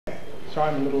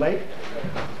Sorry I'm a little late.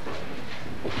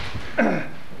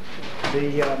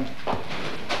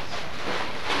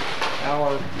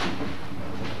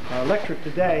 Our lecture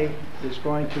today is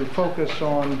going to focus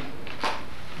on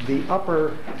the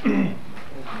upper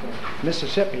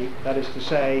Mississippi, that is to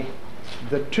say,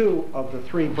 the two of the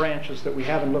three branches that we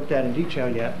haven't looked at in detail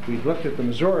yet. We've looked at the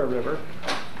Missouri River.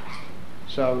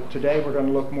 So today we're going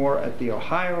to look more at the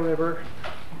Ohio River,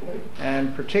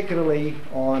 and particularly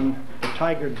on the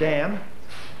Tygart Dam,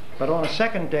 but on a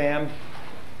second dam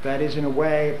that is in a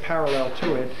way parallel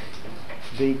to it,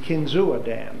 the Kinzua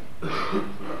Dam.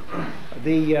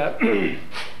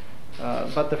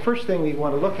 But the first thing we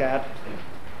want to look at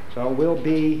will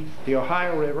be the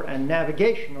Ohio River and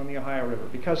navigation on the Ohio River,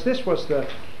 because this was the,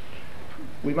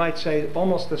 we might say,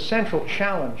 almost the central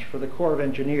challenge for the Corps of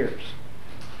Engineers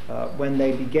when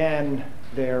they began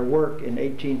their work in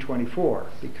 1824,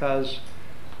 because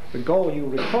the goal, you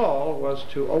recall, was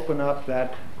to open up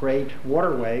that great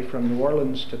waterway from New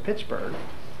Orleans to Pittsburgh.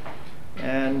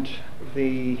 And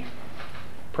the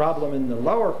problem in the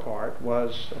lower part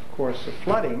was, of course, the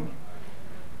flooding,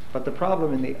 but the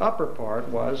problem in the upper part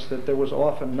was that there was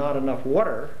often not enough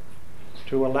water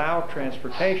to allow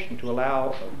transportation, to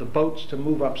allow the boats to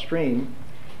move upstream.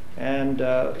 And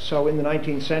so in the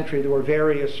 19th century there were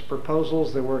various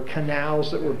proposals. There were canals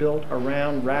that were built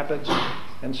around rapids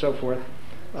and so forth.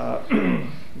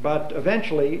 But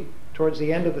eventually, towards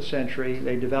the end of the century,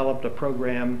 they developed a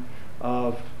program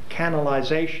of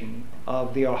canalization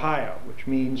of the Ohio, which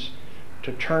means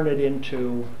to turn it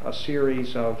into a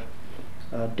series of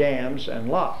dams and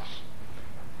locks.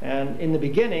 And in the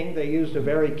beginning, they used a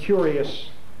very curious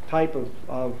type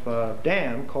of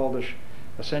dam called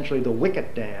essentially the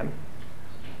Wicket Dam.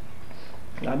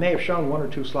 I may have shown one or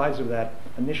two slides of that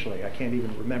initially. I can't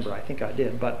even remember. I think I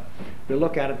did, but we'll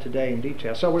look at it today in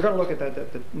detail. So we're going to look at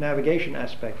the navigation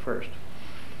aspect first.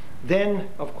 Then,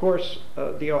 of course,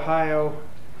 the Ohio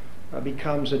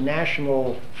becomes a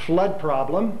national flood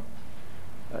problem.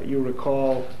 You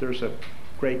recall there's a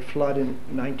great flood in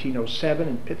 1907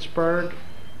 in Pittsburgh.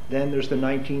 Then there's the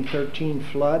 1913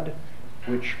 flood,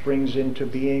 which brings into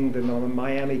being the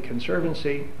Miami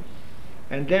Conservancy.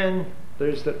 And then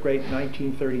there's the great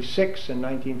 1936 and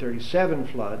 1937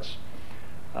 floods.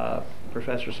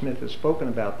 Professor Smith has spoken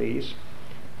about these.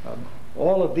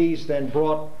 All of these then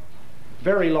brought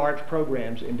very large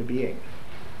programs into being.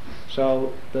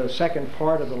 So the second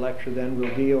part of the lecture then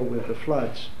will deal with the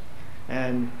floods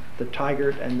and the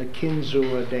Tygart and the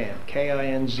Kinzua Dam,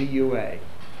 K-I-N-Z-U-A.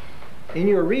 In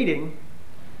your reading,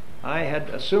 I had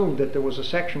assumed that there was a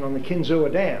section on the Kinzua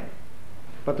Dam,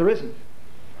 but there isn't,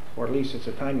 or at least it's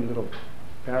a tiny little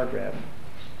paragraph.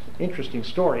 Interesting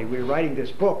story. We were writing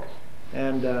this book,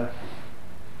 and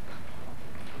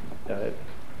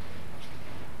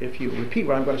if you repeat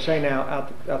what I'm going to say now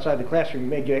outside the classroom, you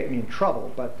may get me in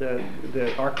trouble, but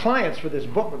our clients for this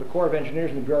book were the Corps of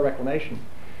Engineers and the Bureau of Reclamation.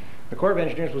 The Corps of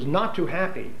Engineers was not too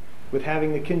happy with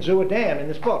having the Kinzua Dam in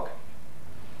this book.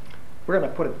 We're going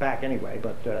to put it back anyway,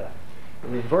 but the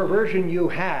version you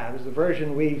have is the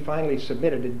version we finally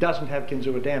submitted. It doesn't have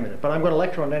Kinzua Dam in it, but I'm going to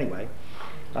lecture on it anyway.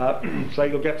 So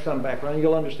you'll get some background.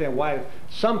 You'll understand why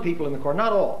some people in the Corps,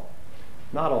 not all,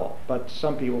 but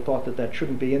some people thought that that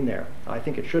shouldn't be in there. I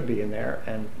think it should be in there,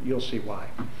 and you'll see why.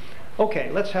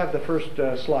 Okay, let's have the first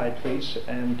slide, please,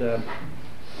 and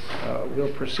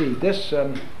we'll proceed. This,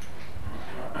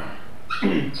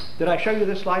 did I show you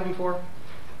this slide before?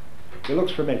 It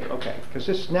looks familiar. Okay,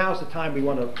 because now's the time we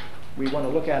want to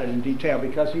look at it in detail,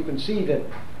 because you can see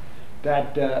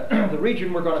that the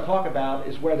region we're going to talk about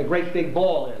is where the great big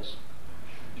ball is.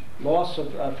 Loss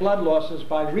of flood losses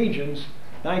by regions,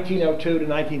 1902 to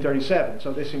 1937.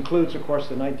 So this includes, of course,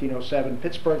 the 1907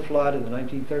 Pittsburgh flood and the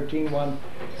 1913 one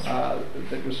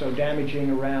that was so damaging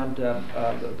around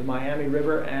the Miami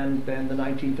River, and then the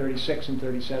 1936 and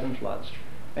 37 floods.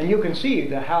 And you can see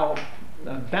how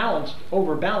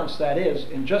overbalanced that is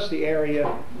in just the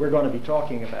area we're going to be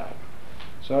talking about.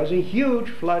 So it's a huge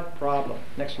flood problem.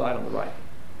 Next slide on the right.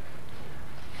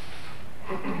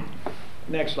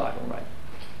 Next slide on the right.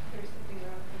 There's something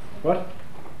wrong with this. What?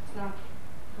 It's not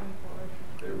coming forward.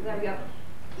 There we go.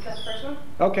 Is that the first one?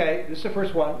 Okay, this is the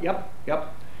first one. Yep.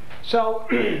 So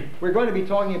we're going to be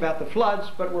talking about the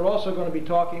floods, but we're also going to be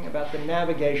talking about the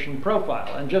navigation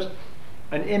profile. And just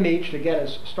an image to get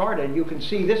us started, you can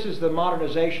see this is the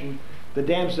modernization, the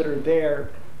dams that are there.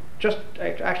 Just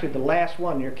actually the last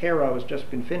one near Cairo has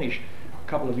just been finished a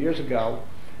couple of years ago,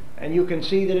 and you can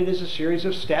see that it is a series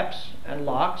of steps and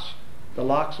locks. The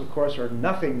locks, of course, are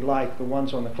nothing like the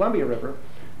ones on the Columbia River,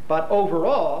 but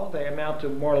overall they amount to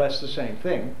more or less the same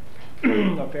thing,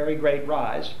 a very great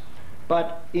rise.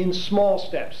 but in small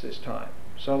steps this time.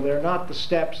 So they're not the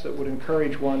steps that would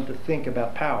encourage one to think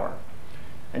about power.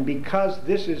 And because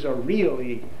this is a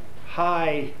really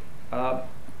high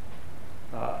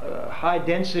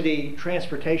density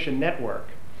transportation network,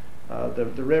 the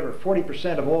river,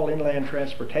 40% of all inland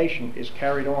transportation is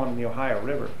carried on in the Ohio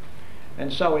River.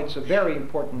 And so it's a very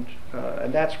important,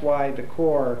 and that's why the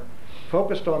Corps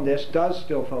focused on this, does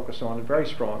still focus on it very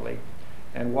strongly,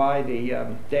 and why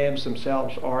the dams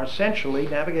themselves are essentially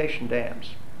navigation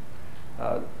dams.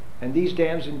 And these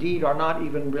dams indeed are not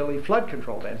even really flood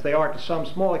control dams. They are to some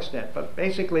small extent, but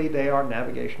basically they are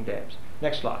navigation dams.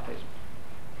 Next slide, please.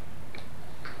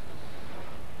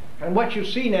 And what you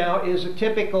see now is a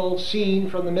typical scene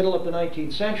from the middle of the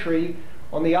 19th century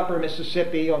on the upper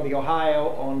Mississippi, on the Ohio,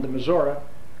 on the Missouri,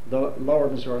 the lower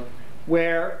Missouri,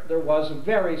 where there was a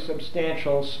very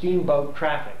substantial steamboat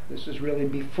traffic. This is really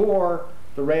before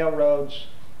the railroads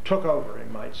took over,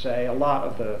 you might say, a lot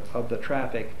of the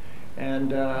traffic.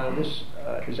 And this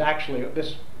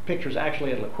picture is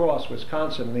actually at La Crosse,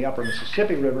 Wisconsin, in the upper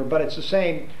Mississippi River, but it's the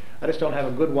same. I just don't have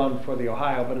a good one for the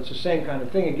Ohio, but it's the same kind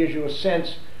of thing. It gives you a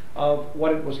sense of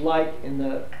what it was like in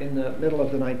the middle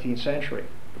of the 19th century.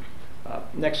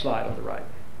 Next slide on the right.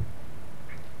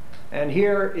 And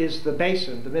here is the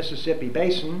basin, the Mississippi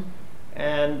Basin,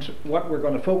 and what we're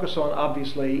going to focus on,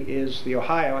 obviously, is the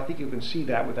Ohio. I think you can see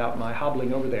that without my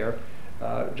hobbling over there,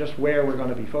 just where we're going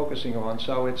to be focusing on.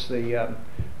 So it's the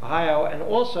Ohio and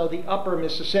also the upper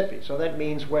Mississippi. So that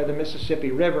means where the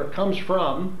Mississippi River comes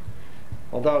from,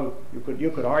 although you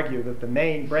could argue that the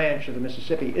main branch of the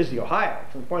Mississippi is the Ohio.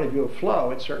 From the point of view of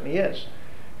flow, it certainly is.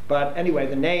 But anyway,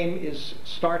 the name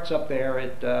starts up there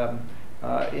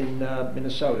in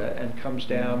Minnesota and comes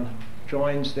down,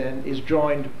 is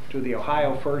joined to the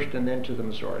Ohio first and then to the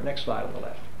Missouri. Next slide on the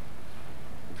left.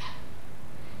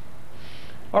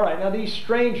 All right, now these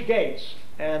strange gates,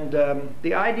 and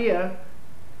the idea,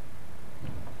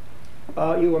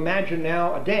 you imagine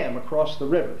now a dam across the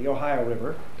river, the Ohio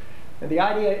River, and the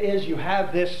idea is you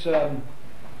have this,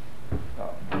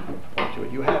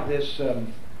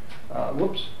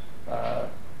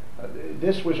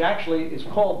 this was actually, is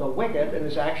called the wicket, and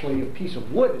is actually a piece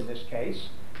of wood in this case,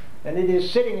 and it is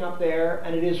sitting up there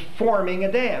and it is forming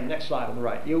a dam. Next slide on the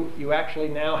right. You actually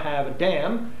now have a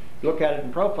dam. Look at it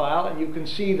in profile and you can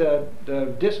see the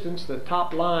distance, the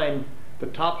top line, the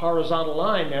top horizontal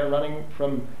line there running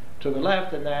from to the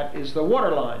left, and that is the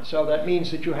water line. So that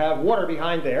means that you have water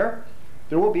behind there.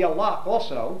 There will be a lock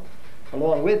also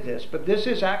along with this, but this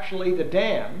is actually the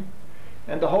dam.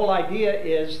 And the whole idea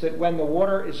is that when the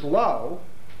water is low,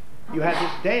 you have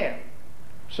this dam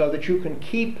so that you can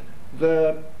keep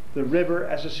the river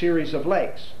as a series of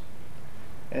lakes.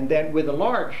 And then with a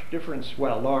large difference,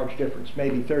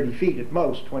 maybe 30 feet at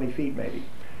most, 20 feet maybe.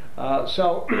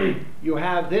 So you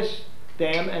have this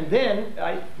dam, and then,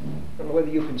 I don't know whether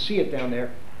you can see it down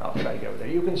there. I'll try to get over there.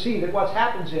 You can see that what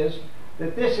happens is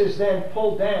that this is then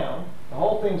pulled down. The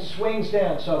whole thing swings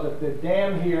down so that the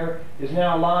dam here is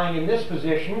now lying in this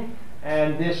position,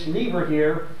 and this lever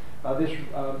here,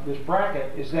 this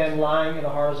bracket, is then lying in a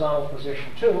horizontal position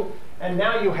too. And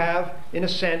now you have, in a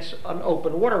sense, an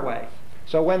open waterway.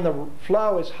 So when the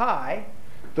flow is high,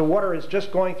 the water is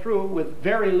just going through with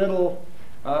very little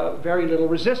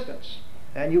resistance.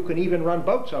 And you can even run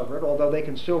boats over it, although they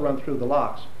can still run through the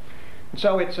locks. And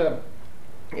so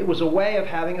it was a way of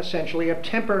having essentially a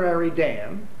temporary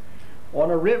dam on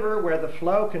a river where the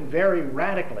flow can vary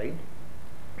radically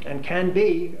and can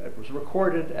be, it was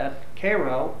recorded at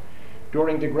Cairo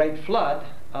during the Great Flood,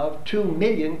 of 2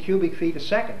 million cubic feet a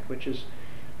second, which is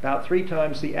about 3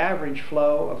 times the average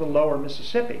flow of the lower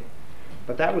Mississippi.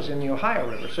 But that was in the Ohio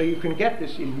River. So you can get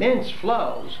this immense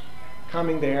flows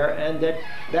coming there, and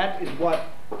that is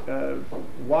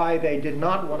why they did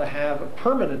not want to have a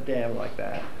permanent dam like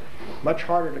that. Much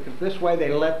harder to, this way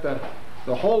they let the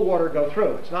whole water go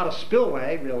through. It's not a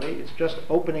spillway, really. It's just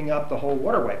opening up the whole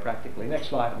waterway, practically. Next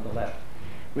slide on the left.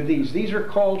 With these are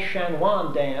called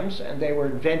chanoine dams, and they were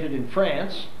invented in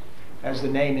France, as the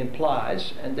name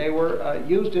implies, and they were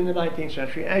used in the 19th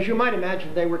century. As you might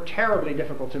imagine, they were terribly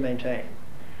difficult to maintain.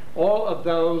 All of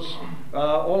those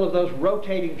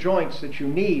rotating joints that you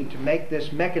need to make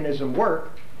this mechanism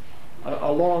work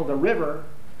along the river,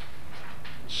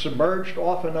 submerged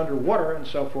often under water and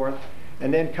so forth,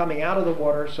 and then coming out of the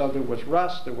water, so there was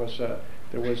rust, there was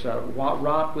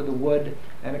rot with the wood,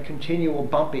 and a continual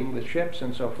bumping with ships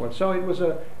and so forth. So it was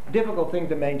a difficult thing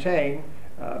to maintain,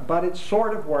 but it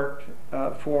sort of worked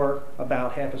for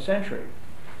about half a century.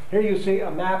 Here you see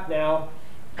a map now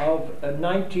of in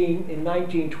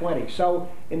 1920. So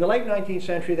in the late 19th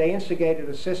century, they instigated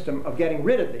a system of getting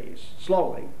rid of these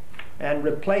slowly. and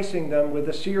replacing them with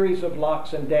a series of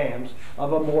locks and dams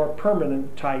of a more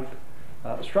permanent type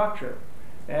structure.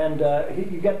 And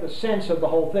you get the sense of the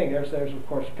whole thing. There's of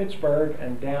course Pittsburgh,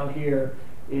 and down here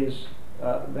is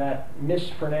that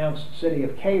mispronounced city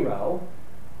of Cairo,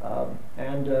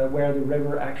 and where the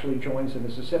river actually joins the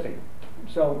Mississippi.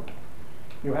 So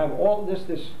you have all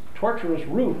this tortuous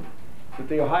route that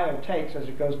the Ohio takes as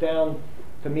it goes down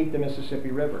to meet the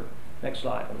Mississippi River. Next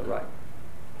slide on the right.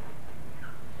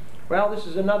 Well, this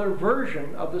is another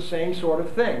version of the same sort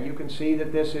of thing. You can see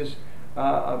that this is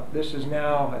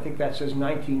now, I think that says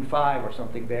 1905 or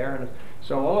something there. And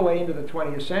so all the way into the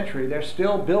 20th century, they're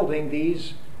still building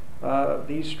these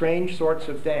strange sorts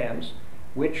of dams,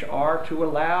 which are to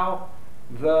allow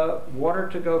the water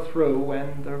to go through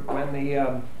when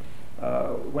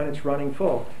it's running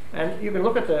full. And you can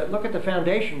look at the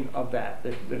foundation of that.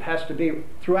 It has to be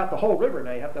throughout the whole river.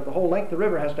 Now you have to have the whole length of the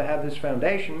river has to have this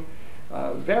foundation,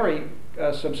 very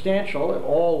substantial,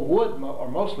 all wood or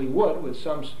mostly wood with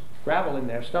some gravel in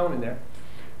there, stone in there,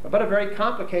 but a very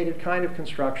complicated kind of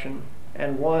construction,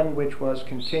 and one which was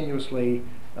continuously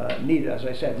needed, as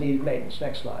I said, needed maintenance.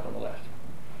 Next slide on the left.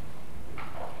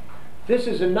 This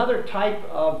is another type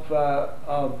of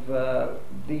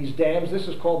these dams. This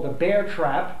is called the bear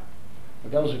trap.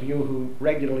 Those of you who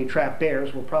regularly trap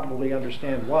bears will probably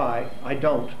understand why. I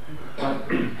don't.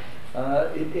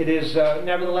 It is,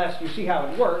 nevertheless, you see how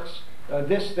it works.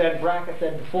 This then bracket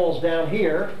then falls down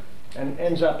here and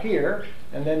ends up here,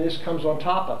 and then this comes on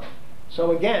top of it.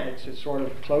 So again, it's sort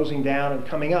of closing down and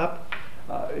coming up.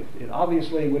 It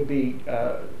obviously would be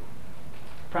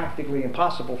practically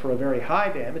impossible for a very high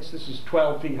dam. This is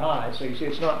 12 feet high, so you see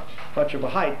it's not much of a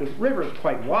height. The river is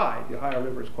quite wide. The Ohio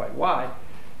River is quite wide.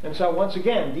 And so once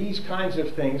again, these kinds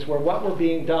of things were what were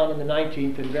being done in the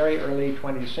 19th and very early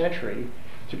 20th century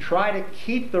to try to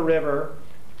keep the river,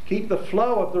 keep the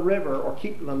flow of the river, or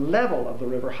keep the level of the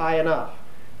river high enough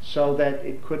so that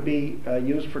it could be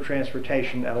used for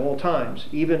transportation at all times,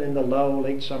 even in the low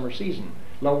late summer season,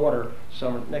 low water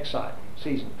summer, next slide,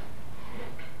 season.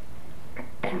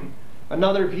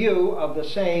 Another view of the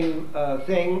same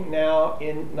thing now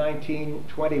in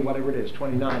 1920, whatever it is,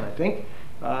 29 I think,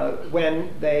 when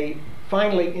they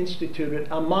finally instituted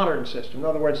a modern system. In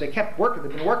other words, they kept working,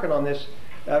 they've been working on this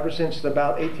ever since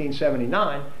about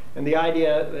 1879, and the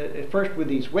idea, at first with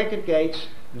these wicket gates,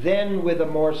 then with a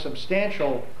more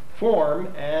substantial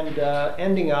form, and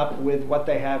ending up with what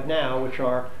they have now, which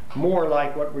are more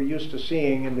like what we're used to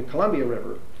seeing in the Columbia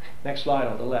River. Next slide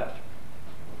on the left.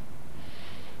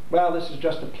 Well, this is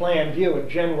just a plan view, a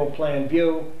general plan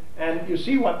view, and you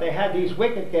see what they had these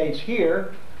wicket gates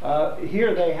here.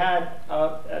 Here they had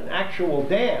an actual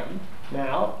dam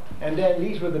now, and then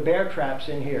these were the bear traps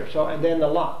in here. So, and then the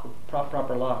lock,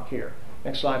 proper lock here.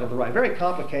 Next slide on the right. Very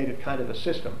complicated kind of a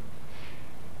system.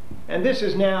 And this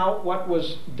is now what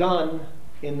was done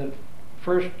in the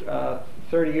first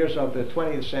 30 years of the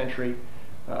 20th century.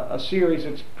 A series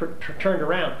that's turned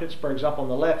around. Pittsburgh's up on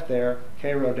the left there,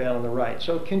 Cairo down on the right.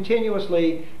 So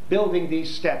continuously building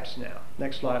these steps now.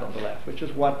 Next slide on the left, which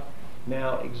is what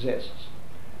now exists.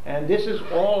 And this is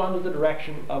all under the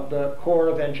direction of the Corps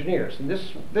of Engineers. And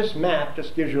this map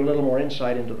just gives you a little more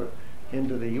insight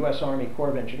into the U.S. Army Corps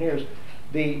of Engineers.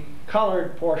 The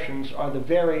colored portions are the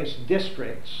various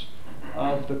districts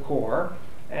of the Corps,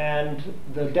 and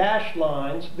the dashed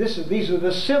lines, these are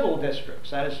the civil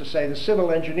districts, that is to say the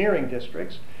civil engineering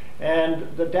districts,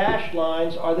 and the dashed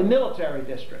lines are the military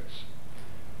districts.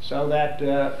 So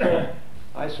that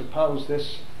I suppose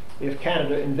this, if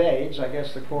Canada invades, I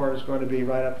guess the Corps is going to be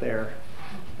right up there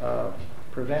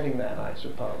preventing that, I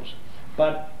suppose.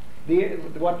 But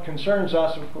what concerns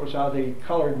us, of course, are the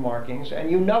colored markings, and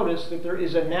you notice that there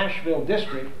is a Nashville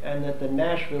district, and that the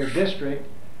Nashville district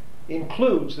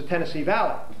includes the Tennessee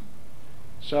Valley.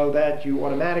 So that you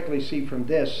automatically see from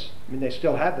this, I mean, they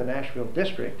still have the Nashville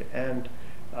district, and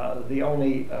the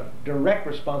only direct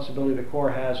responsibility the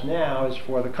Corps has now is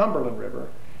for the Cumberland River,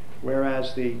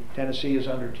 whereas the Tennessee is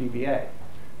under TVA.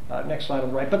 Next slide on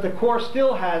the right. But the Corps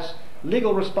still has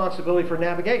legal responsibility for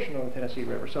navigation on the Tennessee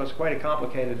River, so it's quite a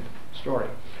complicated story.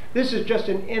 This is just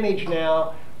an image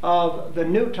now of the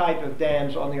new type of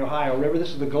dams on the Ohio River. This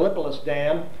is the Gallipolis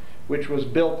Dam, which was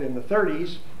built in the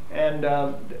 30s, and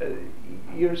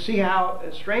you see how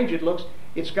strange it looks.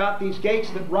 It's got these gates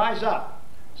that rise up,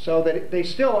 so that they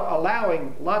still are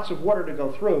allowing lots of water to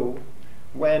go through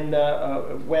when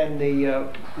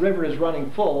the river is running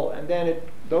full, and then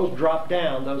those drop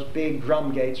down, those big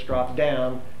drum gates drop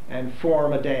down and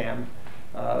form a dam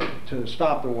to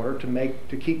stop the water,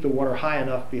 to keep the water high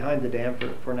enough behind the dam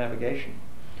for navigation.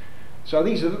 So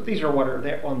these are what are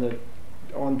there on the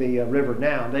on the river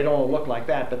now. They don't all look like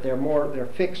that, but they're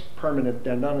fixed, permanent.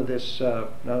 They're none of this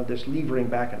levering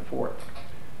back and forth.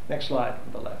 Next slide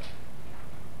on the left.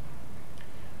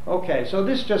 Okay, so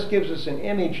this just gives us an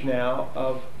image now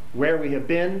of where we have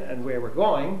been and where we're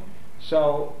going.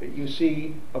 So you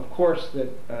see, of course,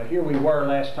 that here we were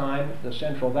last time, the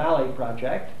Central Valley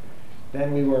project.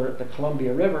 Then we were at the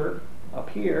Columbia River up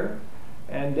here.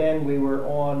 And then we were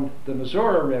on the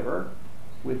Missouri River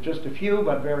with just a few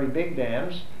but very big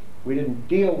dams. We didn't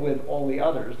deal with all the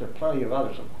others. There are plenty of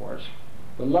others, of course.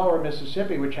 The lower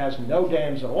Mississippi, which has no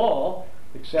dams at all,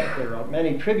 except there are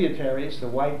many tributaries, the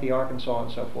White, the Arkansas,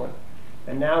 and so forth.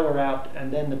 And now we're out,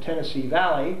 and then the Tennessee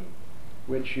Valley,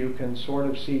 which you can sort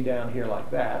of see down here like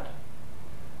that.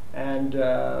 And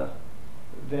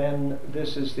then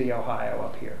this is the Ohio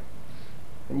up here.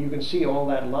 And you can see all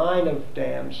that line of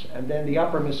dams, and then the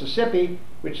upper Mississippi,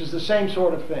 which is the same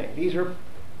sort of thing. These are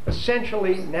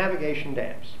essentially navigation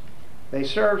dams. They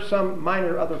serve some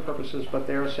minor other purposes, but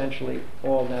they're essentially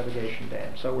all navigation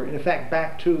dams. So we're in effect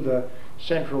back to the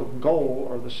central goal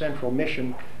or the central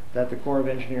mission that the Corps of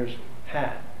Engineers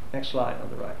had. Next slide on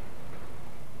the right.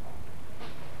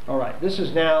 All right, this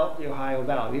is now the Ohio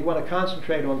Valley. We want to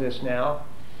concentrate on this now,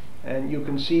 and you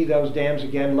can see those dams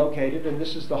again located, and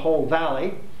this is the whole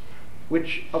valley,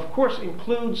 which of course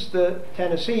includes the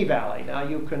Tennessee Valley. Now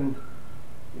you can,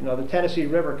 the Tennessee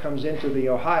River comes into the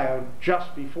Ohio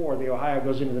just before the Ohio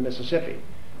goes into the Mississippi.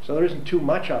 So there isn't too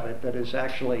much of it that is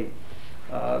actually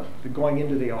going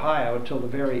into the Ohio until the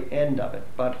very end of it.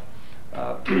 But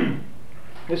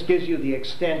this gives you the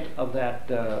extent of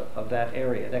that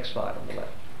area. Next slide on the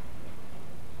left.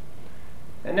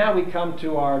 And now we come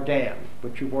to our dam,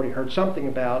 which you've already heard something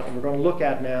about, and we're going to look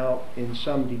at now in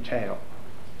some detail.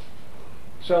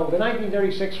 So the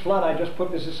 1936 flood, I just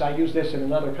put this, I use this in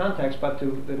another context, but to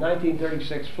the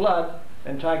 1936 flood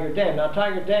and Tygart Dam. Now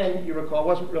Tygart Dam, you recall,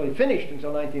 wasn't really finished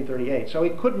until 1938, so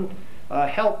it couldn't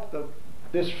help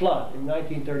this flood in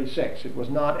 1936. It was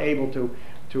not able to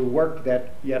work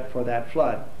that yet for that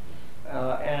flood.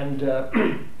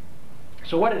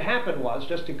 So what had happened was,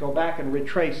 just to go back and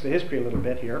retrace the history a little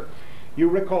bit here, you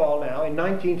recall now in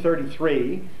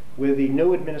 1933, with the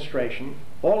new administration,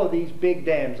 all of these big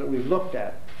dams that we've looked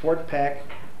at, Fort Peck,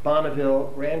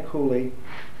 Bonneville, Grand Coulee,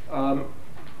 and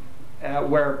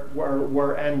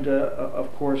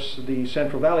of course the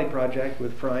Central Valley project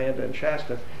with Friant and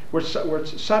Shasta, were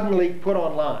suddenly put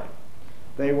online.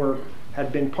 They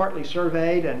had been partly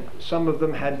surveyed, and some of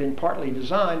them had been partly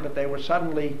designed, but they were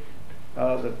suddenly,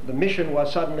 the mission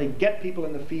was suddenly get people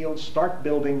in the field, start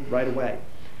building right away.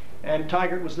 And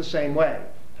Tygart was the same way.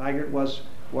 Tygart was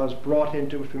brought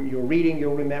into, from your reading,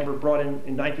 you'll remember, brought in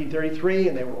 1933,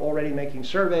 and they were already making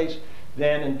surveys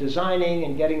then and designing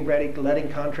and getting ready, letting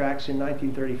contracts in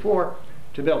 1934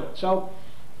 to build it. So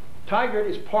Tygart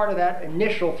is part of that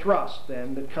initial thrust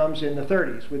then that comes in the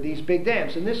 30s with these big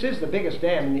dams. And this is the biggest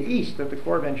dam in the East that the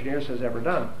Corps of Engineers has ever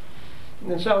done.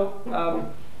 And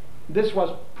so this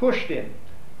was pushed in.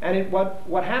 And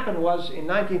what happened was in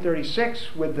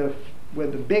 1936 with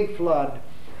the big flood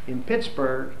in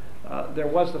Pittsburgh, there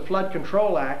was the Flood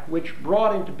Control Act, which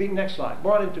brought into being, next slide,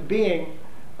 brought into being,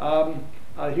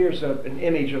 here's an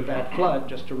image of that flood,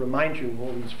 just to remind you of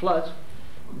all these floods,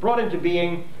 brought into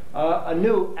being a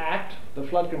new act, the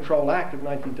Flood Control Act of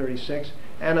 1936,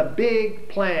 and a big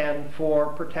plan for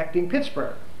protecting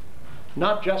Pittsburgh.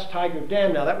 Not just Tygart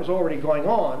Dam, now that was already going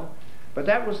on, but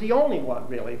that was the only one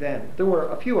really then. There were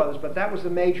a few others, but that was the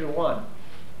major one.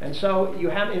 And so you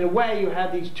have, in a way, you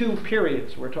had these two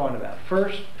periods we're talking about.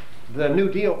 First, the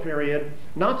New Deal period,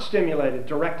 not stimulated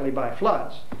directly by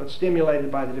floods, but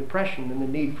stimulated by the Depression and the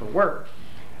need for work.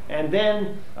 And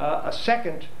then a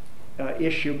second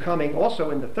issue coming also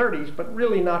in the 30s, but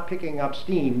really not picking up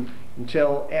steam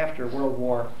until after World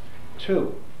War II.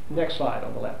 Next slide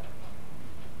on the left.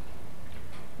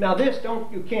 Now this,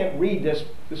 you can't read this.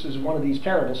 This is one of these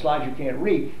terrible slides you can't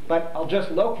read, but I'll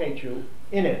just locate you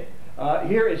in it.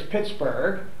 Here is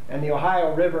Pittsburgh and the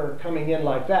Ohio River coming in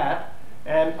like that.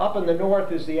 And up in the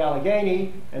north is the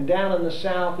Allegheny, and down in the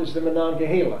south is the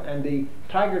Monongahela. And the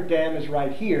Tygart Dam is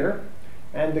right here,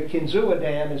 and the Kinzua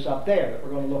Dam is up there that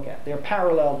we're going to look at. They're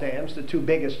parallel dams, the two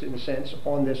biggest in a sense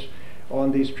on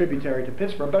these tributary to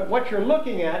Pittsburgh. But what you're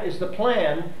looking at is the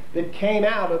plan that came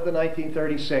out of the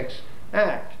 1936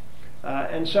 Act.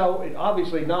 And so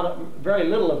obviously very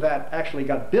little of that actually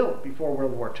got built before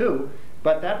World War II,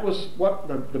 but that was what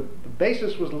the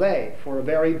basis was laid for a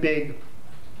very big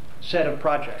set of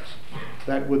projects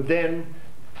that would then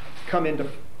come into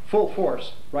full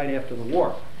force right after the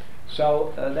war.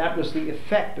 So that was the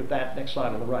effect of that, next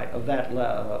slide on the right, of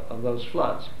those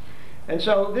floods. And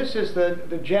so this is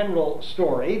the general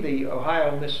story, the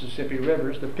Ohio and Mississippi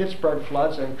rivers, the Pittsburgh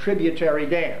floods, and tributary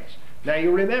dams. Now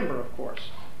you remember, of course,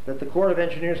 that the Corps of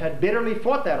Engineers had bitterly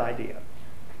fought that idea,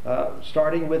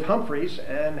 starting with Humphreys,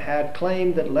 and had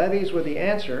claimed that levees were the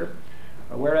answer,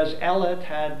 whereas Ellett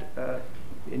had,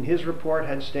 in his report,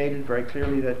 had stated very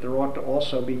clearly that there ought to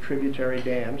also be tributary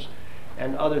dams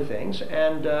and other things.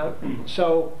 And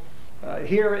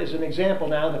here is an example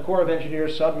now, the Corps of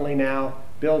Engineers suddenly now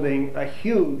building a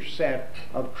huge set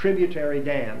of tributary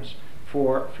dams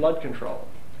for flood control.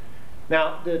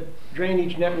 Now, the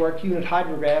drainage network unit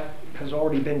hydrograph has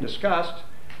already been discussed,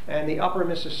 and the upper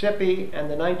Mississippi and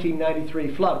the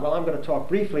 1993 flood. Well, I'm going to talk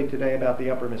briefly today about the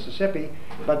upper Mississippi,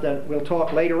 but then we'll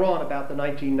talk later on about the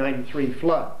 1993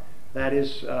 flood. That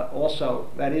is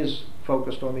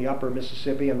focused on the upper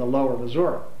Mississippi and the lower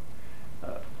Missouri.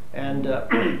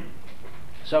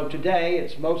 So today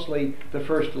it's mostly the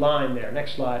first line there.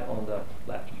 Next slide on the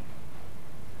left.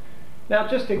 Now,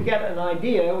 just to get an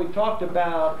idea, we talked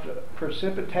about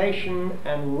precipitation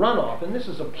and runoff, and this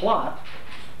is a plot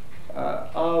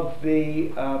of the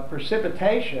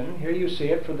precipitation. Here you see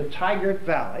it for the Tygart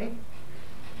Valley.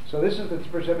 So this is the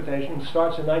precipitation. It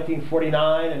starts in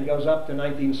 1949 and goes up to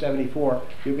 1974.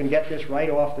 You can get this right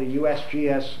off the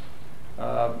USGS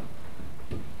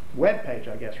web page,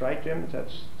 I guess, right, Jim?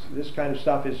 This kind of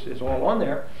stuff is all on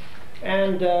there.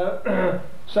 And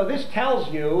so this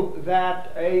tells you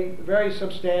that a very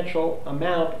substantial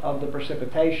amount of the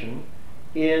precipitation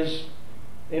is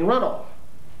in runoff,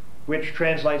 which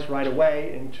translates right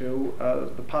away into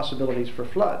the possibilities for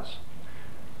floods.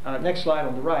 Next slide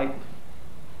on the right.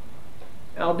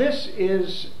 Now this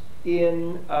is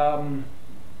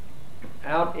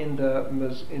out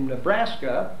in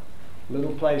Nebraska, a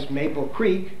little place, Maple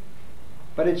Creek,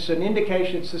 but it's an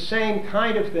indication, it's the same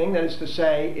kind of thing, that is to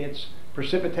say, it's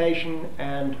precipitation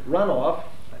and runoff.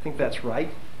 I think that's right.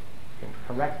 You can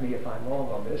correct me if I'm wrong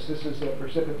on this. This is the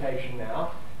precipitation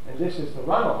now, and this is the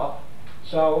runoff.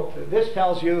 So this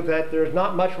tells you that there's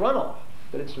not much runoff,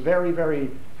 that it's a very,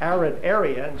 very arid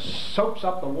area and soaks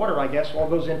up the water, I guess, all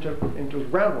goes into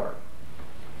groundwater.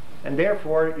 And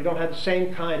therefore, you don't have the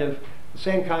same kind of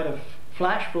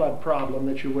flash flood problem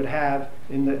that you would have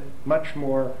in the much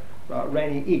more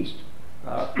rainy east.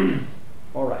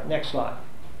 All right, next slide.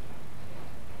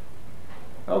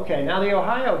 Okay, now the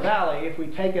Ohio Valley, if we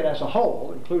take it as a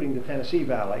whole, including the Tennessee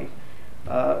Valley,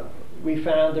 we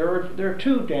found there are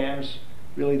two dams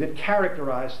really that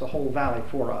characterize the whole valley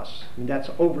for us. I mean, that's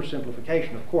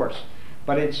oversimplification, of course,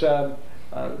 but it's the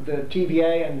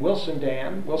TVA and Wilson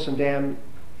Dam. Wilson Dam,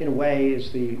 in a way,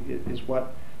 is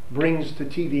what brings the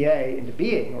TVA into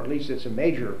being, or at least it's a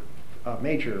major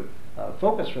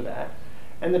focus for that.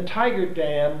 And the Tygart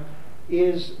Dam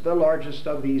is the largest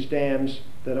of these dams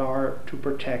that are to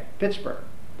protect Pittsburgh,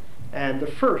 and the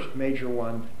first major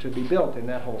one to be built in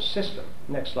that whole system.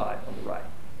 Next slide on the right.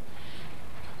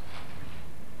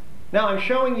 Now I'm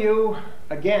showing you,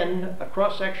 again, a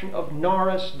cross-section of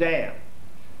Norris Dam.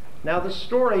 Now the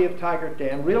story of Tygart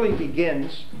Dam really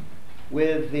begins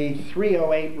with the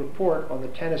 308 report on the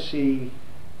Tennessee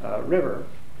River,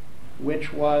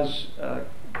 which was,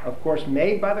 of course,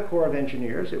 made by the Corps of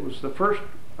Engineers. It was the first,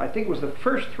 I think it was the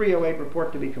first 308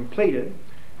 report to be completed.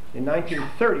 In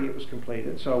 1930 it was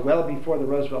completed, so well before the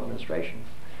Roosevelt administration.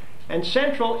 And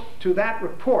central to that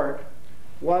report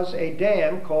was a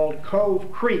dam called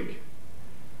Cove Creek,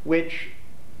 which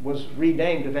was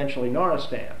renamed eventually Norris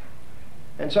Dam.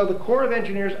 And so the Corps of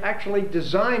Engineers actually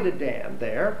designed a dam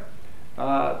there,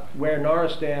 where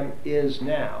Norris Dam is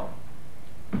now.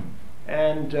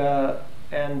 And that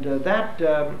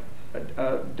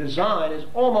design is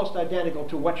almost identical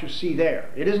to what you see there.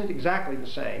 It isn't exactly the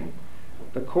same.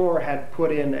 The Corps had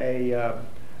put in a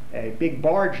big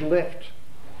barge lift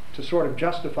to sort of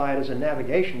justify it as a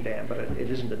navigation dam, but it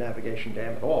isn't a navigation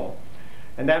dam at all.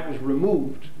 And that was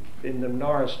removed in the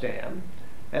Norris Dam.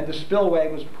 And the spillway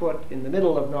was put in the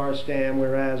middle of Norris Dam,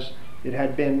 whereas it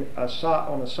had been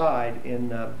on the side in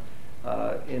the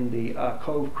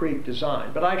Cove Creek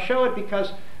design. But I show it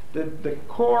because the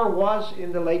Corps was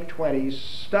in the late 20s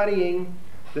studying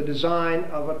the design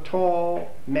of a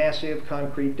tall, massive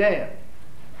concrete dam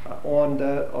on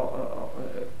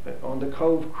the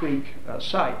Cove Creek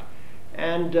site.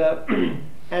 And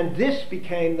this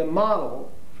became the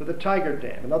model for the Tygart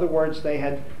Dam. In other words, they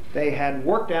had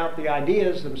worked out the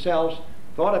ideas themselves,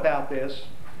 thought about this,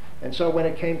 and so when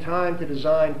it came time to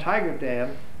design Tygart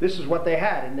Dam, this is what they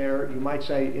had in their, you might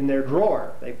say, in their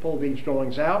drawer. They pulled these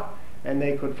drawings out and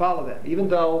they could follow them. Even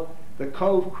though the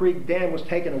Cove Creek Dam was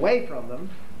taken away from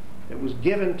them, it was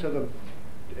given to the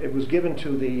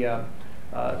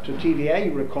to TVA,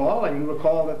 you recall, and you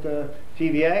recall that the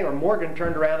TVA, or Morgan,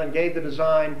 turned around and gave the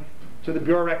design to the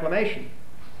Bureau of Reclamation.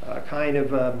 Kind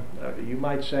of, you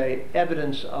might say,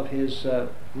 evidence of his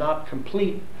not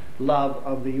complete love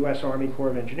of the U.S. Army Corps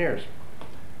of Engineers.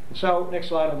 So, next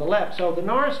slide on the left. So the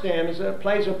Norris Dam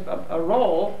plays a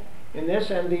role in this,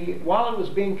 and while it was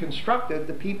being constructed,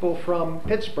 the people from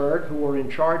Pittsburgh who were in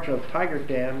charge of Tygart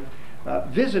Dam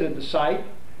visited the site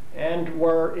and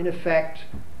were, in effect,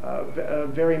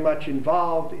 very much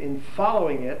involved in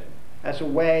following it as a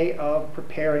way of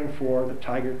preparing for the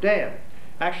Tygart Dam.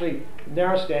 Actually,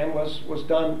 Norris Dam was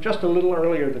done just a little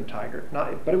earlier than Tygart,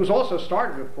 but it was also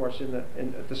started, of course,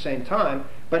 at the same time.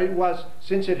 But it was,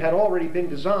 since it had already been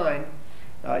designed,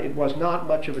 it was not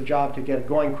much of a job to get it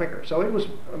going quicker. So it was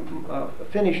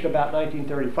finished about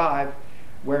 1935,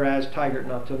 whereas Tygart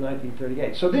not till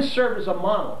 1938. So this served as a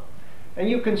model. And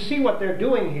you can see what they're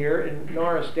doing here in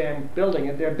Norris Dam building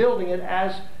it. They're building it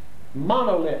as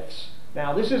monoliths.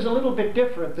 Now, this is a little bit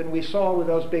different than we saw with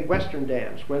those big western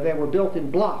dams, where they were built in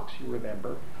blocks, you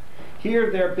remember. Here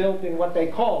they're built in what they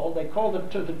called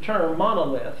the term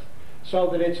monolith, so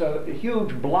that it's a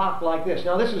huge block like this.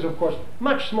 Now, this is, of course,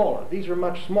 much smaller. These are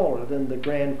much smaller than the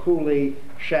Grand Coulee,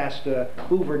 Shasta,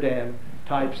 Hoover Dam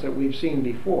types that we've seen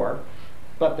before,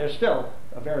 but they're still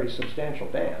a very substantial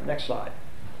dam. Next slide.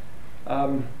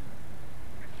 And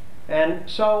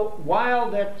so,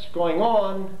 while that's going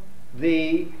on,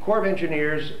 the Corps of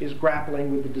Engineers is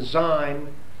grappling with the design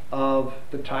of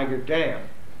the Tygart Dam.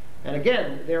 And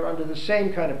again, they're under the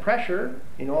same kind of pressure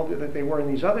that they were in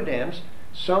these other dams,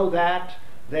 so that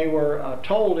they were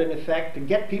told, in effect, to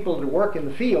get people to work in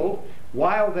the field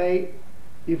while they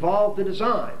evolved the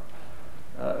design.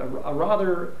 A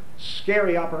rather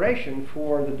scary operation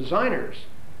for the designers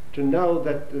to know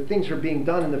that the things are being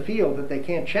done in the field that they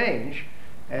can't change,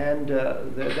 and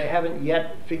they haven't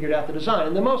yet figured out the design.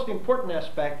 And the most important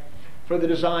aspect for the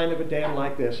design of a dam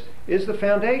like this is the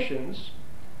foundations.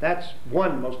 That's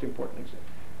one most important example.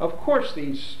 Of course,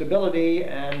 the stability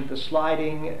and the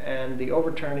sliding and the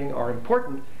overturning are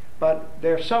important, but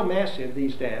they're so massive,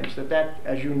 these dams, that,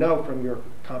 as you know from your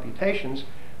computations,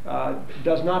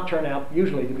 does not turn out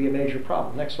usually to be a major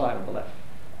problem. Next slide on the left.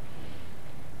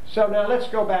 So now let's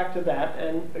go back to that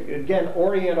and again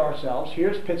orient ourselves.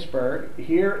 Here's Pittsburgh,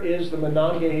 here is the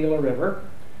Monongahela River,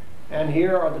 and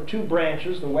here are the two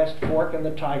branches, the West Fork and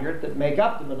the Tygart, that make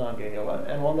up the Monongahela,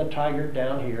 and on the Tygart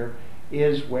down here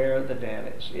is where the dam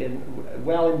is,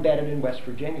 well embedded in West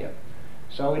Virginia.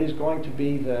 So it is going to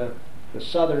be the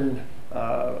southern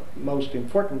most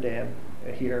important dam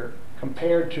here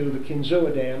compared to the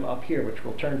Kinzua Dam up here, which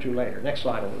we'll turn to later. Next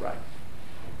slide on the right.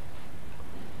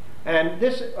 And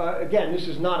this, again, this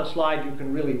is not a slide you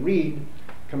can really read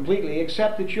completely,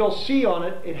 except that you'll see on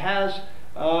it, it has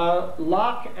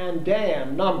lock and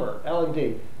dam number,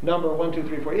 L&D, number 1, 2,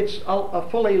 3, 4. It's a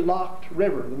fully locked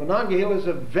river. The Monongahela is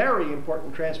a very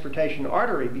important transportation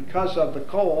artery because of the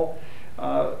coal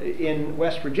in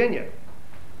West Virginia.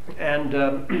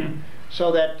 And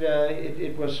so that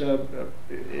it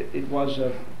was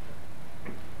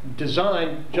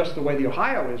designed just the way the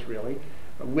Ohio is really,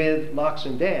 with locks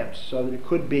and dams, so that it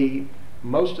could be,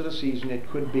 most of the season, it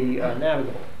could be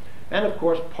navigable. And of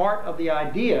course, part of the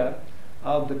idea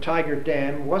of the Tygart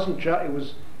Dam wasn't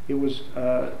it was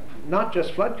not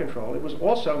just flood control, it was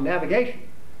also navigation,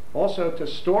 also to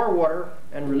store water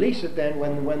and release it then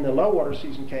when the low water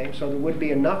season came, so there would be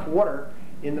enough water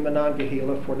in the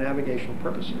Monongahela for navigational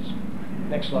purposes.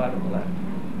 Next slide on the left.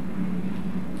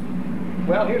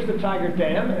 Well, here's the Tygart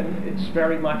Dam, and it's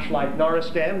very much like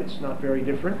Norris Dam. It's not very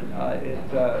different.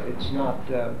 It's not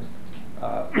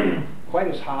quite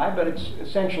as high, but it's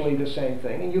essentially the same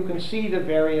thing. And you can see the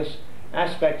various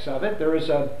aspects of it. There is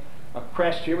a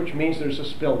crest here, which means there's a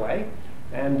spillway.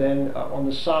 And then on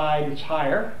the side, it's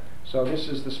higher. So this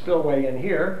is the spillway in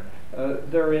here.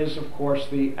 There is, of course,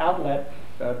 the outlet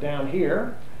down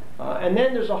here. And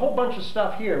then there's a whole bunch of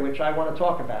stuff here, which I want to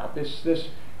talk about. This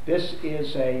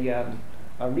is a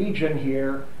region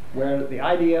here where the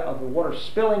idea of the water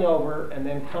spilling over and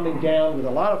then coming down with a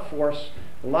lot of force,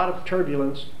 a lot of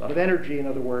turbulence, a lot of energy, in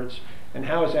other words, and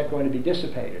how is that going to be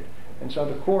dissipated? And so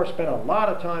the Corps spent a lot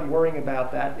of time worrying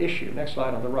about that issue. Next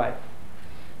slide on the right.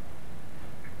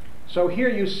 So here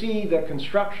you see the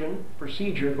construction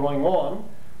procedure going on.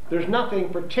 There's nothing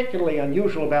particularly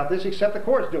unusual about this except the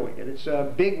Corps is doing it. It's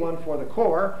a big one for the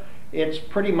Corps. It's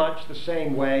pretty much the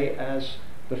same way as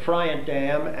the Friant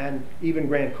Dam and even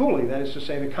Grand Coulee. That is to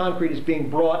say, the concrete is being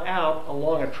brought out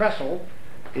along a trestle.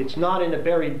 It's not in a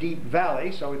very deep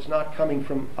valley, so it's not coming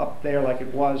from up there like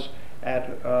it was at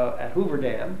Hoover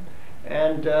Dam.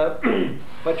 And,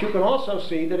 but you can also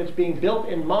see that it's being built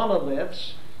in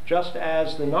monoliths, just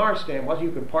as the Nars Dam was.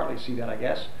 You can partly see that, I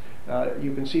guess.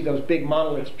 You can see those big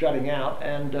monoliths jutting out,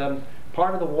 and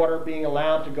part of the water being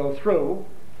allowed to go through.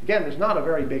 Again, there's not a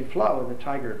very big flow in the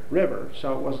Tygart River,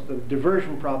 so the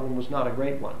diversion problem was not a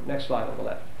great one. Next slide on the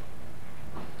left.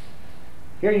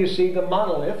 Here you see the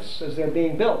monoliths as they're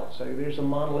being built. So there's a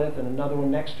monolith and another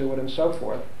one next to it and so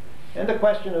forth. And the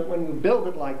question is, when you build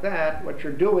it like that, what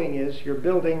you're doing is you're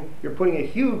putting a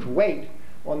huge weight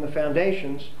on the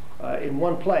foundations in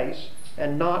one place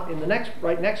and not in the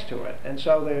right next to it. And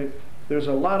so there's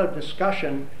a lot of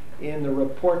discussion in the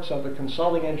reports of the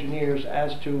consulting engineers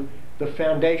as to the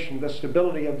foundation, the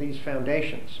stability of these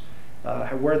foundations.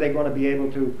 Were they going to be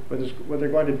able to, were there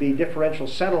going to be differential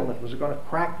settlement? Was it going to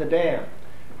crack the dam?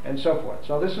 And so forth.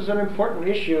 So this is an important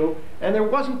issue, and there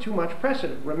wasn't too much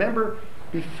precedent. Remember,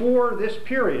 before this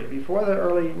period, before the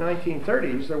early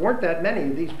 1930s, there weren't that many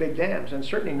of these big dams, and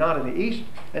certainly not in the East,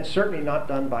 and certainly not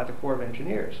done by the Corps of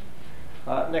Engineers.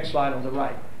 Next slide on the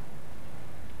right.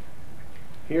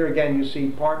 Here again you see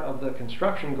part of the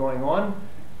construction going on.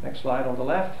 Next slide on the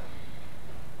left.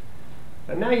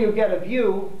 And now you get a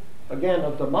view, again,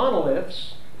 of the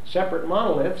monoliths, separate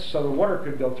monoliths, so the water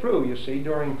could go through, you see,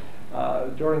 during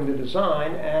the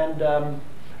design. And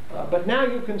but now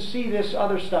you can see this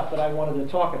other stuff that I wanted to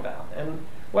talk about. And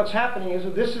what's happening is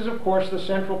that this is, of course, the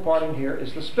central part in here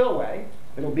is the spillway.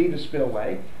 It'll be the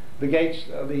spillway. The gates,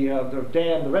 the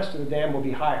dam, the rest of the dam will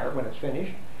be higher when it's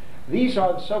finished. These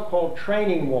are the so-called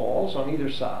training walls on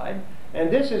either side.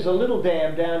 And this is a little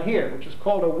dam down here, which is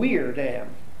called a weir dam.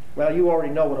 Well, you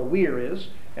already know what a weir is.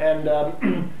 And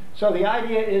so the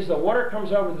idea is the water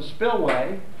comes over the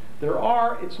spillway.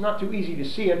 It's not too easy to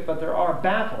see it, but there are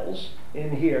baffles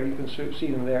in here. You can see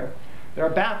them there. There are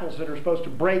baffles that are supposed to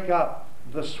break up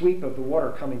the sweep of the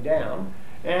water coming down.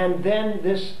 And then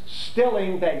this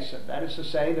stilling basin, that is to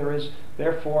say, there is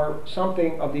therefore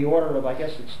something of the order of, I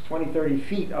guess it's 20, 30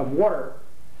 feet of water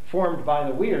formed by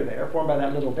the weir there, formed by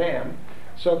that little dam,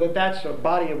 so that's a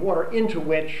body of water into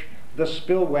which the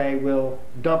spillway will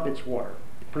dump its water.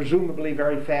 Presumably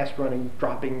very fast-running,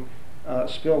 dropping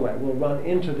spillway will run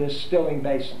into this stilling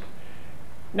basin.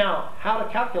 Now, how to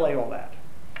calculate all that?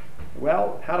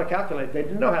 Well, how to calculate it? They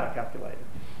didn't know how to calculate it.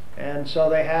 And so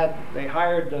they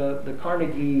hired the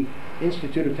Carnegie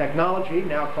Institute of Technology,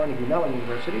 now Carnegie Mellon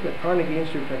University, the Carnegie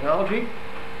Institute of Technology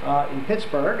in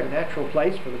Pittsburgh, a natural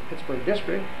place for the Pittsburgh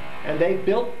district, and they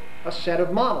built a set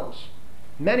of models,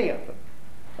 many of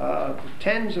them,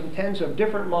 tens and tens of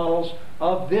different models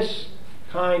of this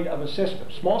kind of a system,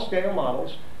 small-scale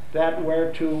models that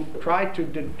were to try to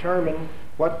determine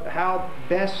how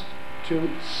best to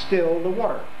still the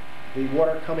water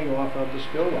coming off of the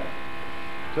spillway.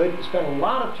 So they spent a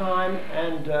lot of time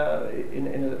and in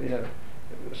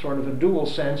a sort of a dual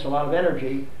sense, a lot of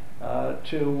energy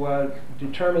to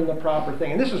determine the proper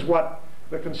thing. And this is what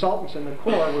the consultants in the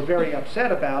Corps were very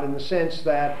upset about, in the sense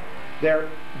that they're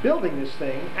building this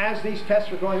thing as these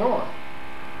tests are going on.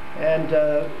 And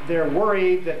they're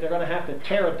worried that they're going to have to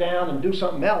tear it down and do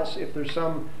something else if there's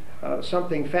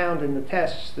something found in the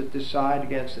tests that decide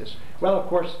against this. Well, of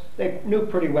course, they knew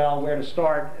pretty well where to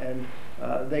start, and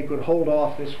they could hold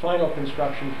off this final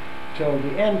construction till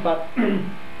the end,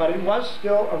 but it was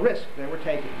still a risk they were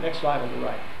taking. Next slide on the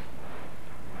right.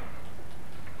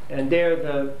 And there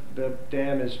the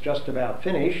dam is just about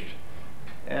finished.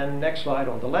 And next slide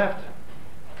on the left.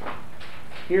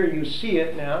 Here you see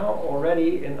it now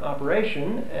already in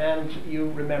operation, and you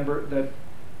remember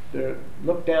that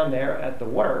look down there at the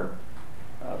water.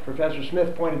 Professor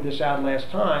Smith pointed this out last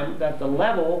time, that the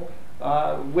level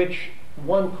which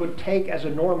one could take as a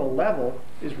normal level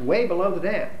is way below the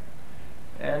dam,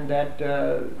 and that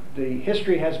the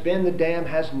history has been the dam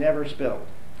has never spilled,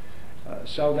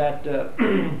 so that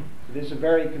it is a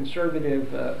very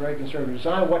conservative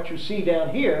design. What you see down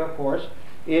here, of course,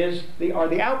 are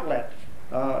the outlet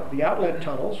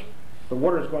tunnels. The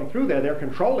water is going through there. They're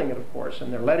controlling it, of course,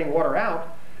 and they're letting water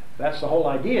out. That's the whole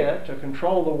idea, to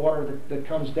control the water that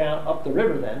comes down up the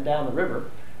river, down the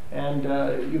river. And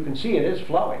you can see it is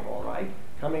flowing all right,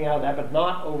 coming out of that, but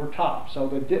not over top. So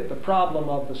the problem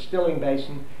of the stilling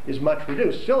basin is much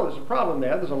reduced. Still, there's a problem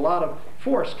there. There's a lot of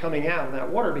force coming out of that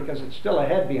water because it's still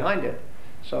ahead behind it.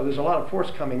 So there's a lot of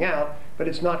force coming out, but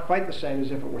it's not quite the same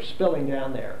as if it were spilling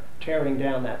down there, tearing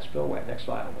down that spillway. Next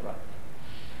slide on the right.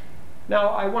 Now,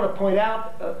 I want to point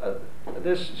out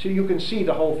this, so you can see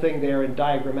the whole thing there in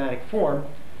diagrammatic form.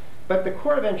 But the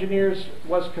Corps of Engineers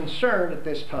was concerned at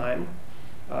this time,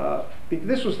 because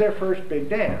this was their first big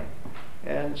dam.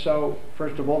 And so,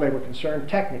 first of all, they were concerned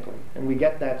technically. And we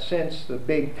get that sense, the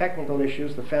big technical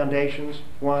issues, the foundations,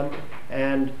 one,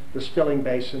 and the spilling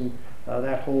basin,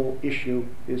 that whole issue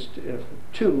is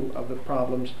two of the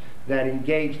problems that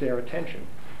engage their attention.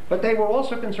 But they were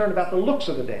also concerned about the looks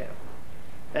of the dam.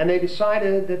 And they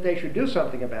decided that they should do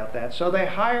something about that. So they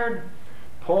hired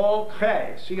Paul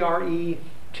Cret,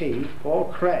 C-R-E-T, Paul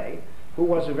Cret, who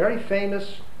was a very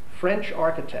famous French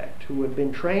architect who had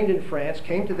been trained in France,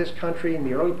 came to this country in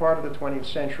the early part of the 20th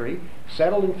century,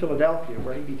 settled in Philadelphia,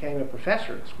 where he became a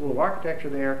professor at the School of Architecture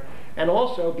there, and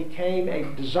also became a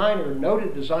designer,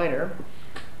 noted designer.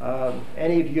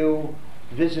 Any of you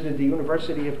visited the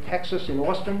University of Texas in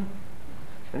Austin?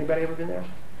 Anybody ever been there?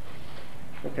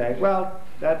 Okay, well,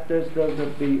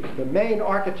 the main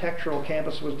architectural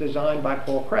campus was designed by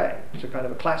Paul Cret. It's a kind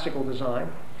of a classical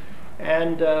design.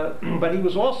 And, but he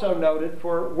was also noted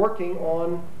for working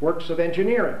on works of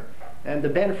engineering. And the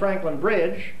Ben Franklin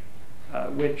Bridge,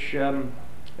 which in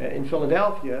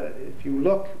Philadelphia, if you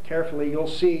look carefully, you'll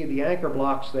see the anchor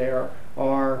blocks there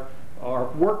are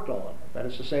worked on. That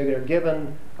is to say, they're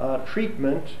given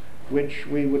treatment, which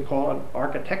we would call an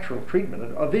architectural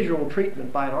treatment, a visual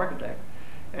treatment by an architect.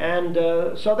 And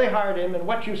so they hired him, and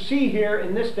what you see here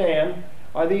in this dam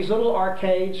are these little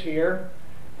arcades here,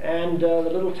 and the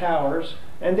little towers,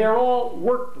 and they're all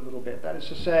worked a little bit. That is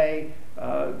to say,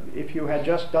 if you had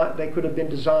just done, they could have been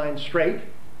designed straight.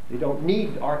 You don't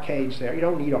need arcades there. You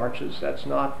don't need arches. That's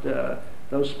not,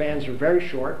 those spans are very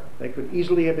short. They could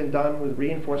easily have been done with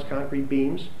reinforced concrete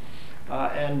beams.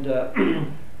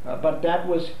 But that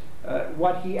was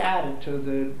what he added to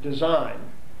the design.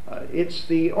 It's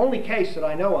the only case that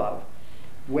I know of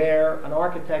where an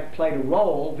architect played a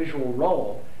role, visual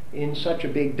role, in such a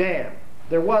big dam.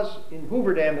 There was, in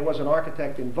Hoover Dam, there was an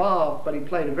architect involved, but he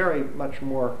played a very much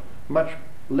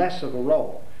less of a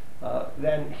role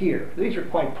than here. These are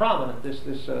quite prominent,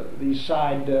 these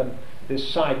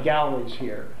side galleries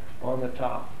here on the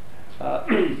top.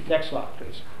 Next slide,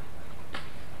 please.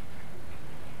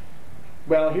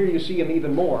 Well, here you see them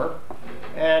even more.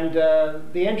 And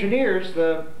the engineers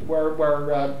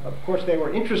of course, they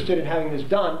were interested in having this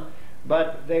done,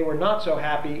 but they were not so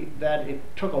happy that it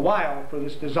took a while for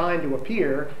this design to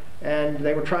appear, and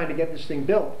they were trying to get this thing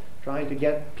built, trying to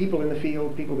get people in the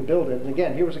field, people to build it. And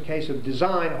again, here was a case of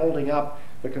design holding up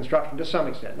the construction to some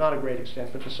extent, not a great extent,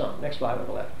 but to some. Next slide on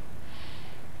the left.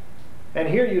 And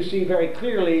here you see very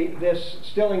clearly this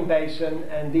stilling basin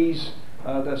and these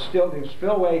the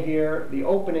spillway here, the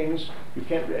openings.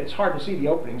 It's hard to see the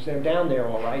openings. They're down there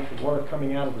all right, the water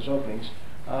coming out of those openings.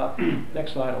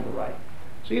 Next slide on the right.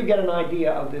 So you get an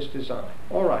idea of this design.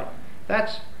 All right,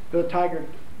 that's the Tygart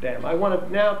Dam. I want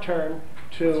to now turn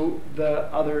to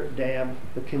the other dam,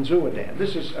 the Kinzua Dam.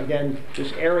 This is, again,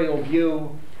 this aerial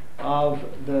view of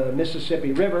the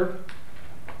Mississippi River.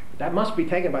 That must be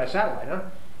taken by a satellite, huh?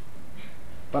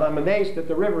 But I'm amazed that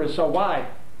the river is so wide.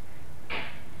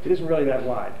 It isn't really that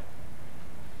wide.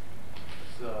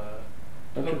 It's a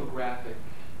topographic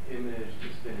image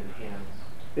that's been enhanced.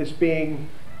 It's being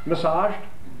massaged?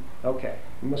 Okay.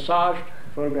 Massaged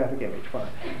photographic image. Fine.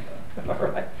 All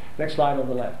right. Next slide on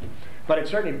the left. But it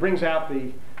certainly brings out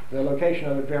the location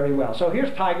of it very well. So here's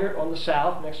Tygart on the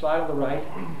south. Next slide on the right.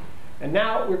 And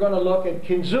now we're going to look at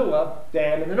Kinzua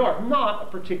Dam in the north. Not a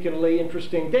particularly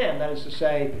interesting dam. That is to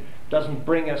say, doesn't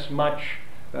bring us much.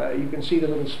 You can see the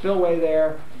little spillway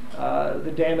there.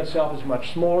 The dam itself is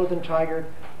much smaller than Tygart.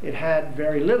 It had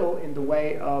very little in the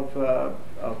way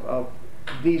of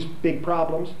these big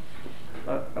problems.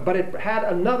 But it had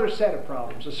another set of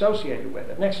problems associated with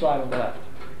it. Next slide on the left.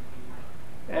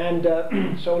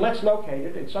 And so let's locate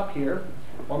it. It's up here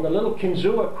on the little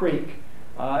Kinzua Creek,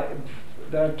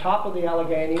 the top of the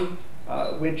Allegheny,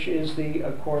 which is the,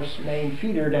 of course, main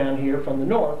feeder down here from the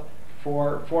north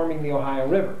for forming the Ohio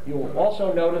River. You will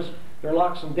also notice there are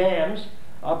locks and dams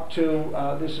up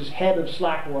to, this is head of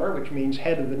Slackwater, which means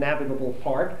head of the navigable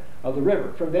part of the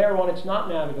river. From there on, it's not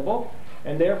navigable,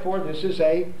 and therefore this is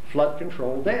a flood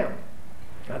control dam.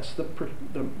 That's the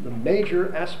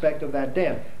major aspect of that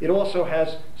dam. It also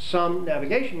has some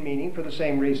navigation meaning for the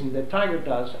same reason that Tygart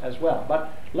does as well,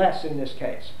 but less in this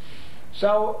case.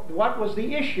 So what was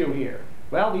the issue here?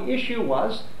 Well, the issue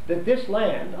was that this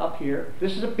land up here,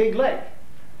 this is a big lake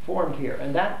formed here,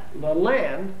 and the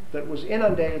land that was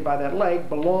inundated by that lake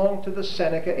belonged to the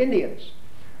Seneca Indians.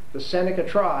 The Seneca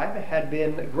tribe had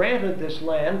been granted this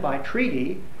land by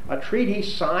treaty, a treaty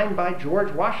signed by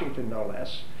George Washington, no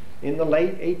less, in the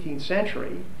late 18th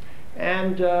century.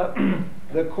 And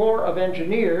the Corps of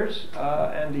Engineers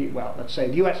and the, well, let's say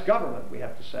the U.S. government, we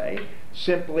have to say,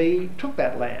 simply took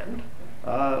that land.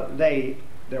 They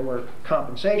there were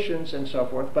compensations and so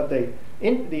forth, but the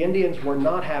Indians were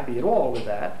not happy at all with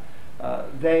that.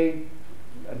 They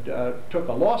took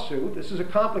a lawsuit. This is a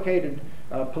complicated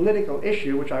political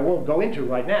issue, which I won't go into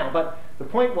right now, but the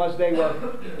point was they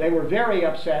were very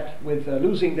upset with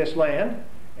losing this land,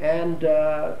 and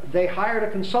they hired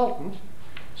a consultant,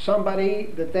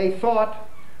 somebody that they thought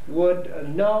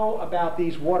would know about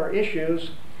these water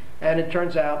issues, and it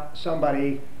turns out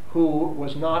somebody who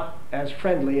was not as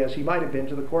friendly as he might have been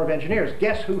to the Corps of Engineers.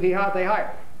 Guess who they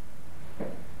hired?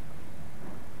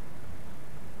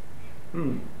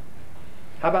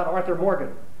 How about Arthur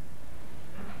Morgan?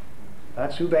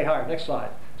 That's who they hired. Next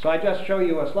slide. So I just show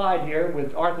you a slide here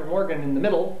with Arthur Morgan in the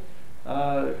middle.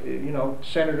 You know,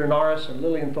 Senator Norris and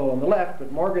Lilienthal on the left,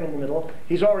 but Morgan in the middle.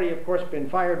 He's already, of course, been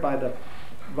fired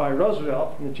by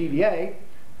Roosevelt from the TVA,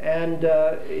 and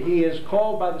he is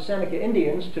called by the Seneca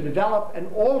Indians to develop an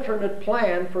alternate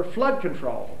plan for flood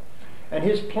control. And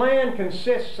his plan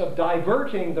consists of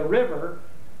diverting the river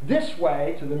this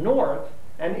way to the north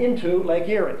and into Lake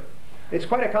Erie. It's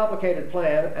quite a complicated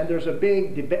plan, and was a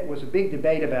big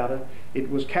debate about it. It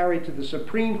was carried to the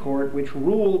Supreme Court, which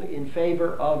ruled in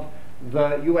favor of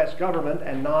the U.S. government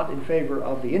and not in favor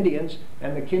of the Indians,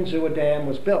 and the Kinzua Dam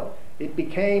was built. It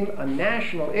became a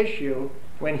national issue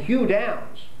when Hugh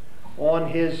Downs, on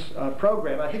his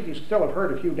program, I think you still have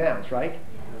heard of Hugh Downs, right?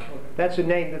 That's a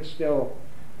name that's still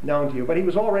known to you. But he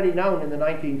was already known in the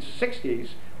 1960s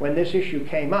when this issue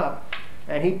came up,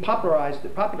 and he popularized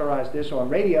this on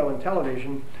radio and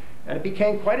television, and it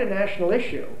became quite a national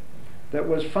issue that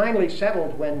was finally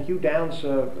settled when Hugh Downs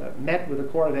met with the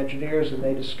Corps of Engineers, and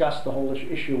they discussed the whole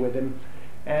issue with him.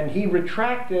 And he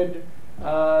retracted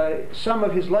some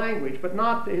of his language, but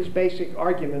not his basic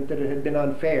argument that it had been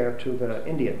unfair to the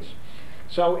Indians.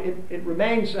 So it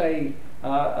remains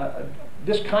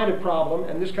this kind of problem,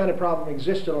 and this kind of problem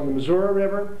existed on the Missouri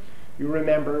River. You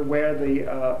remember where the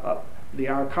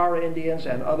Arikara Indians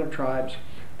and other tribes,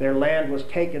 their land was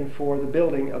taken for the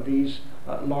building of these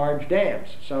large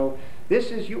dams. So this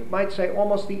is, you might say,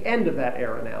 almost the end of that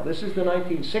era now. This is the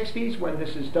 1960s when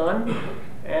this is done,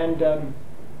 and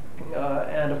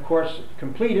of course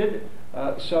completed,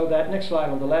 so that, next slide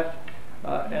on the left,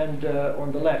 on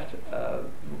the left,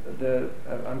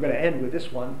 I'm going to end with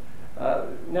this one.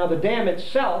 Now the dam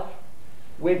itself,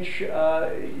 which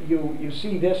you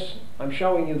see this, I'm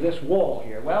showing you this wall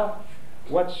here. Well,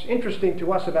 what's interesting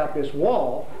to us about this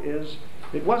wall is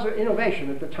it was an innovation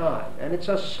at the time, and it's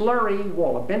a slurry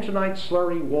wall, a bentonite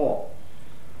slurry wall.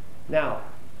 Now,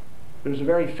 there's a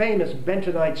very famous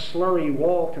bentonite slurry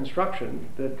wall construction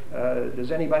that,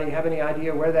 does anybody have any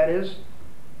idea where that is?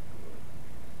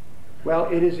 Well,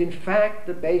 it is in fact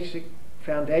the basic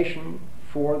foundation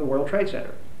for the World Trade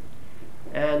Center.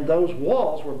 And those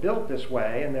walls were built this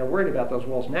way, and they're worried about those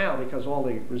walls now because all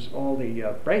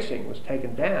the bracing was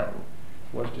taken down,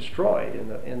 was destroyed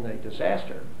in the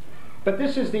disaster. But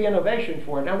this is the innovation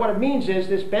for it. Now what it means is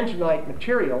this bentonite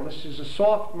material, this is a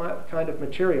soft kind of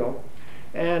material,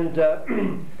 and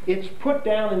it's put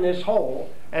down in this hole,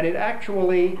 and it's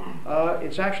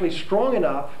actually strong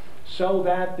enough so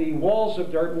that the walls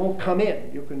of dirt won't come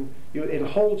in. It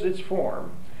holds its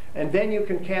form. And then you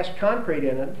can cast concrete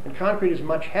in it, and concrete is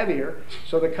much heavier,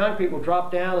 so the concrete will drop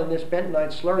down and this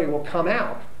bentonite slurry will come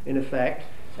out, in effect,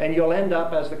 and you'll end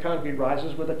up, as the concrete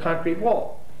rises, with a concrete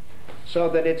wall. So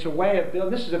that it's a way of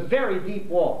building, this is a very deep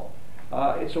wall.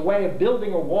 It's a way of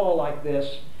building a wall like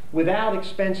this without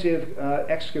expensive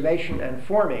excavation and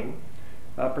forming,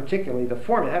 particularly the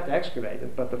forming. You have to excavate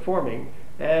it, but the forming.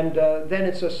 And then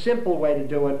it's a simple way to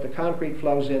do it. The concrete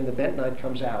flows in, the bentonite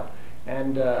comes out.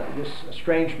 And this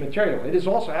strange material. It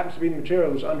also happens to be the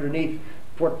material that's underneath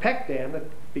Fort Peck Dam,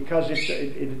 because it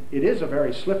is a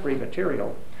very slippery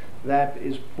material that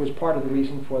was part of the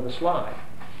reason for the slide.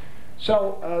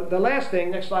 So the last thing,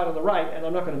 next slide on the right, and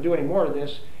I'm not going to do any more of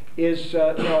this, is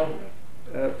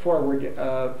forward,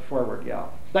 yeah,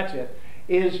 that's it,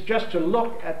 is just to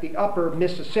look at the upper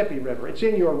Mississippi River. It's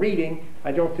in your reading.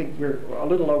 I don't think we're a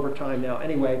little over time now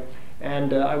anyway,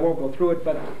 and I won't go through it,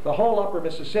 but the whole upper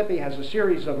Mississippi has a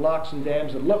series of locks and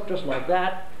dams that look just like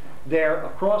that. They're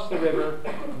across the river.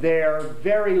 They're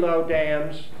very low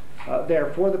dams.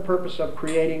 They're for the purpose of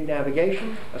creating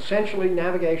navigation, essentially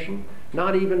navigation,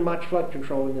 not even much flood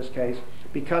control in this case,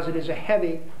 because it is a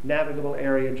heavy navigable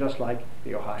area just like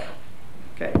the Ohio.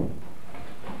 Okay.